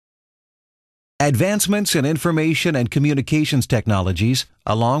Advancements in information and communications technologies,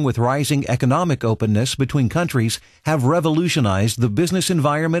 along with rising economic openness between countries, have revolutionized the business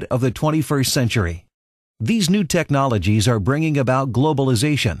environment of the 21st century. These new technologies are bringing about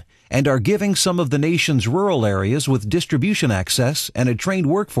globalization and are giving some of the nation's rural areas with distribution access and a trained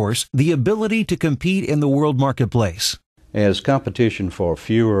workforce the ability to compete in the world marketplace. As competition for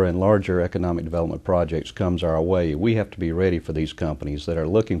fewer and larger economic development projects comes our way, we have to be ready for these companies that are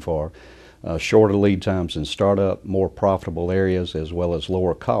looking for shorter lead times in startup, more profitable areas, as well as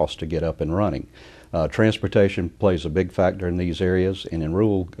lower costs to get up and running. Transportation plays a big factor in these areas, and in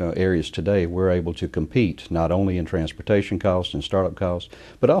rural areas today we're able to compete not only in transportation costs and startup costs,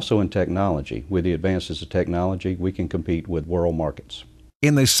 but also in technology. With the advances of technology, we can compete with world markets.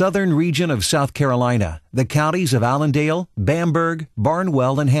 In the southern region of South Carolina, the counties of Allendale, Bamberg,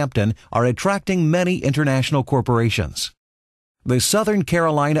 Barnwell, and Hampton are attracting many international corporations. The Southern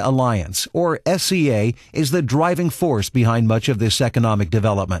Carolina Alliance, or SCA, is the driving force behind much of this economic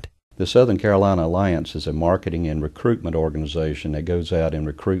development. The Southern Carolina Alliance is a marketing and recruitment organization that goes out and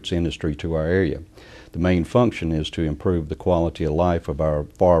recruits industry to our area. The main function is to improve the quality of life of our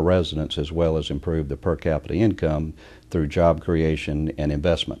FAR residents, as well as improve the per capita income through job creation and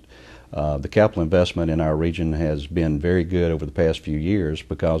investment. The capital investment in our region has been very good over the past few years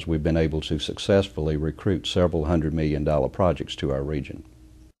because we've been able to successfully recruit several $100 million projects to our region.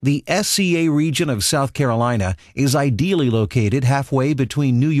 The SCA region of South Carolina is ideally located halfway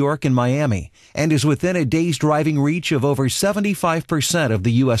between New York and Miami and is within a day's driving reach of over 75% of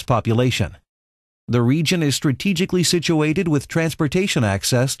the U.S. population. The region is strategically situated with transportation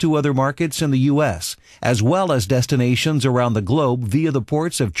access to other markets in the U.S., as well as destinations around the globe via the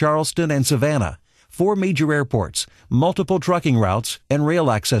ports of Charleston and Savannah, 4 major airports, multiple trucking routes, and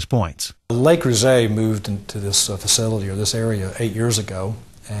rail access points. Lake Rosé moved into this facility or this area 8 years ago,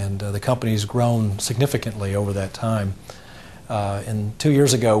 and the company's grown significantly over that time. And 2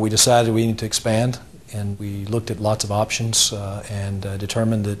 years ago we decided we needed to expand, and we looked at lots of options and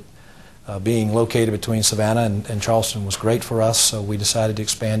determined that being located between Savannah and Charleston was great for us, so we decided to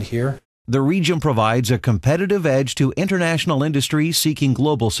expand here. The region provides a competitive edge to international industries seeking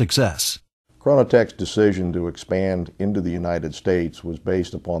global success. Chronotech's decision to expand into the United States was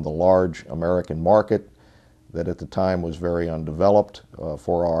based upon the large American market that at the time was very undeveloped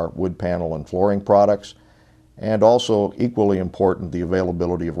for our wood panel and flooring products, and also equally important, the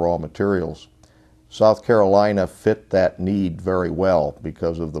availability of raw materials. South Carolina fit that need very well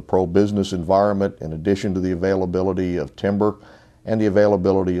because of the pro-business environment, in addition to the availability of timber and the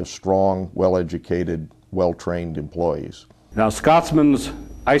availability of strong, well-educated, well-trained employees. Now, Scotsman's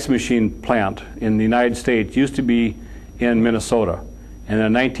ice machine plant in the United States used to be in Minnesota, and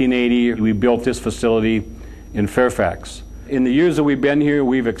in 1980 we built this facility in Fairfax. In the years that we've been here,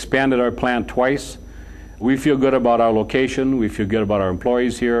 we've expanded our plant twice. We feel good about our location, we feel good about our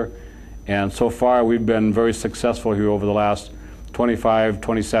employees here, and so far we've been very successful here over the last 25,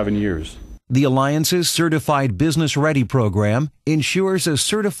 27 years. The Alliance's Certified Business Ready program ensures a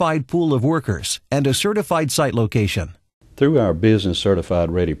certified pool of workers and a certified site location. Through our Business Certified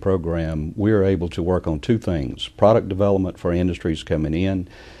Ready program, we are able to work on two things: product development for industries coming in.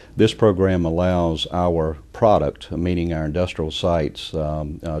 This program allows our product, meaning our industrial sites,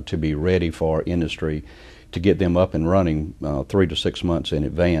 to be ready for industry, to get them up and running 3 to 6 months in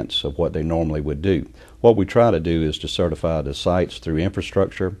advance of what they normally would do. What we try to do is to certify the sites through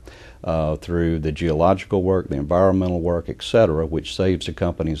infrastructure, through the geological work, the environmental work, etc., which saves the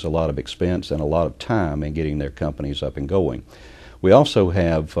companies a lot of expense and a lot of time in getting their companies up and going. We also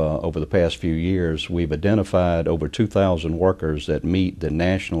have, over the past few years, we've identified over 2,000 workers that meet the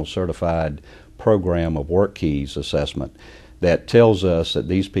National Certified Program of Work Keys assessment. That tells us that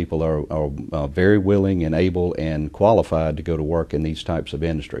these people are very willing and able and qualified to go to work in these types of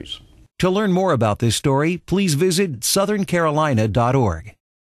industries. To learn more about this story, please visit southerncarolina.org.